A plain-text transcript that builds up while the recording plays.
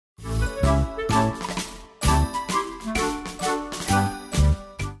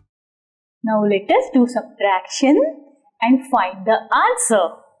Now let us do subtraction and find the answer.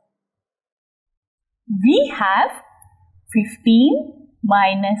 We have 15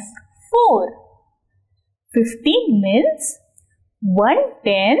 minus 4. 15 means 1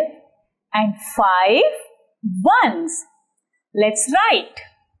 10 and 5 ones. Let's write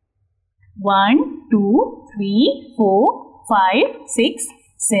 1, 2, 3, 4, 5, 6,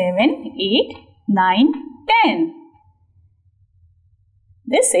 7, 8, 9, 10.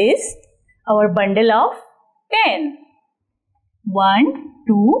 This is our bundle of 10. 1,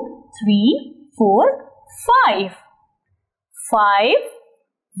 2, 3, 4, 5. 5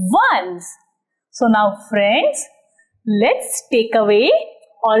 ones. So now friends, let's take away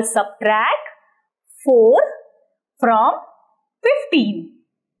or subtract 4 from 15.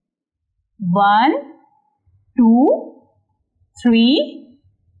 1, 2, 3,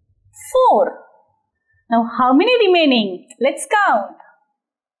 4. Now how many remaining? Let's count.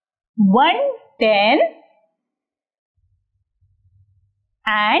 1, 10.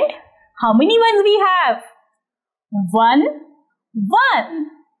 And how many ones we have? 1, 1.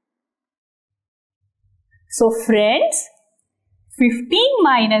 So friends, 15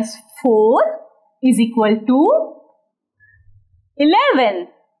 minus 4 is equal to 11.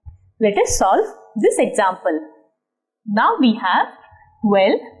 Let us solve this example. Now we have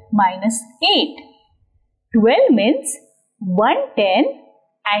 12 minus 8. 12 means 1 10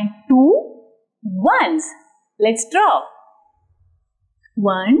 and 2 ones. Let's draw.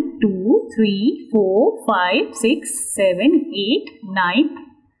 1, 2, 3, 4, 5, 6, 7, 8, 9,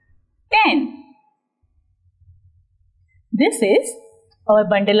 10. This is our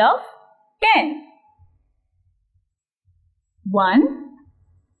bundle of 10. 1,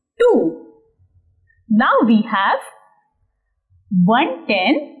 2. Now we have 1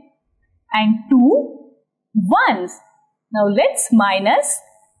 10 and 2 ones. Now let's minus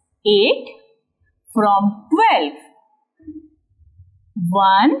 8 from 12.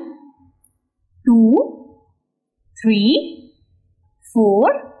 1, 2, 3,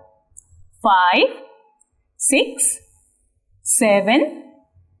 4, 5, 6, 7,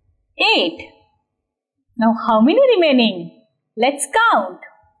 8. Now how many remaining? Let's count.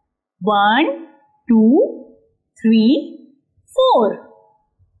 1, 2, 3, 4.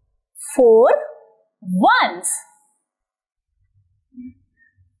 4 ones.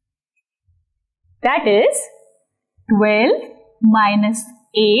 That is 12 minus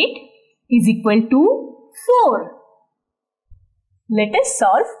 8 is equal to 4. Let us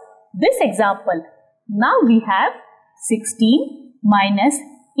solve this example. Now we have 16 minus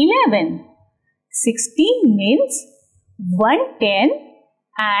 11. 16 means 1 10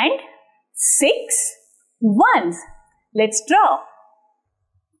 and 6 ones. Let's draw.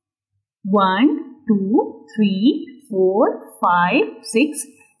 1, 2, 3, 4, 5, 6,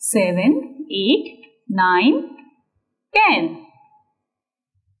 7, 8, 9, 10.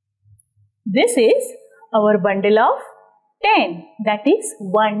 This is our bundle of 10. That is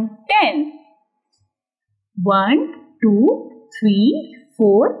 1 10. 1, 2, 3,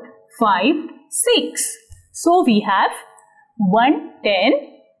 4, 5, 6. So we have 1 10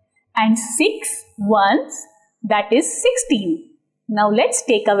 and 6 ones. That is 16. Now let's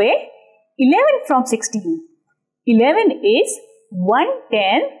take away 11 from 16. 11 is 1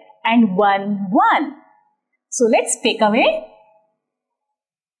 10 and 1 1. So let's take away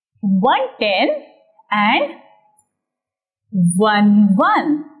 1 10 and 1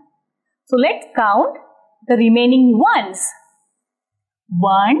 1. So let's count the remaining ones.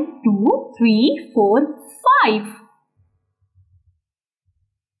 1, 2, 3, 4, 5.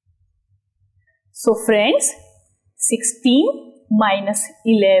 So friends, 16 minus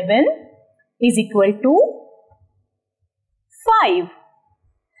 11 is equal to 5.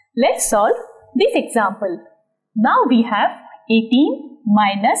 Let's solve this example. Now we have 18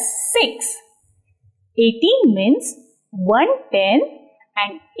 minus 6. 18 means 1 10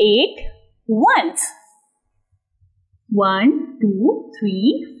 and 8 ones. 1, 2,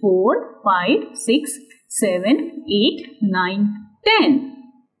 3, 4, 5, 6, 7, 8, 9, 10.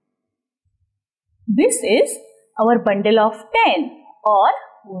 This is our bundle of 10 or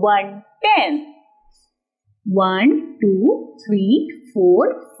 1 10. 1, 2, 3, 4,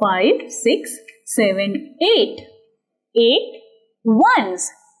 5, 6, 7, 8. 8 ones.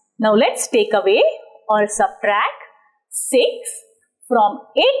 Now let's take away or subtract 6 from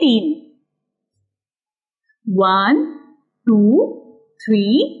 18. 1, 2,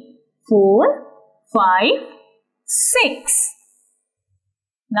 3, 4, 5, 6.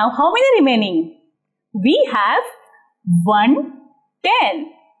 Now how many remaining? We have 1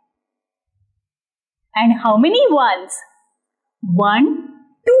 10. And how many ones? 1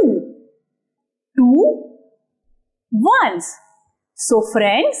 2. 2 ones. So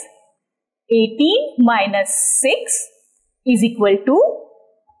friends, 18 minus 6 is equal to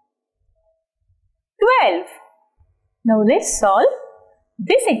 12. Now let's solve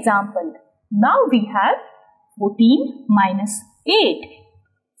this example. Now we have 14 minus 8.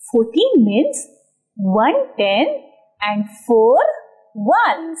 14 means 1 10 and 4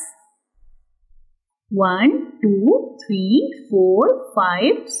 ones. 1, 2, 3, 4,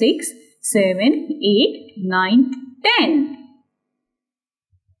 5, 6, 7, 8, 9, 10.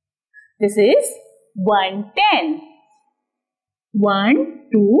 This is 110. 1,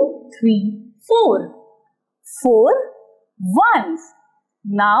 2, 3, 4. 4 ones.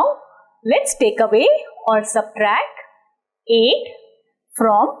 Now let's take away or subtract 8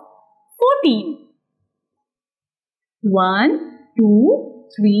 from 14. 1, 2,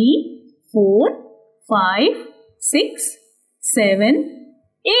 3, 4, 5, 6, 7,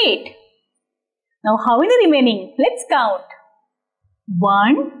 8. Now how many remaining? Let's count.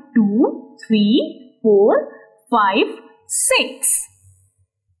 1, 2, 3, 4, 5, 6.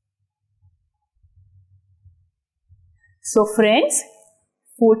 So friends,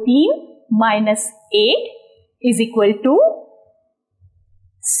 14 minus 8 is equal to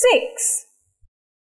 6.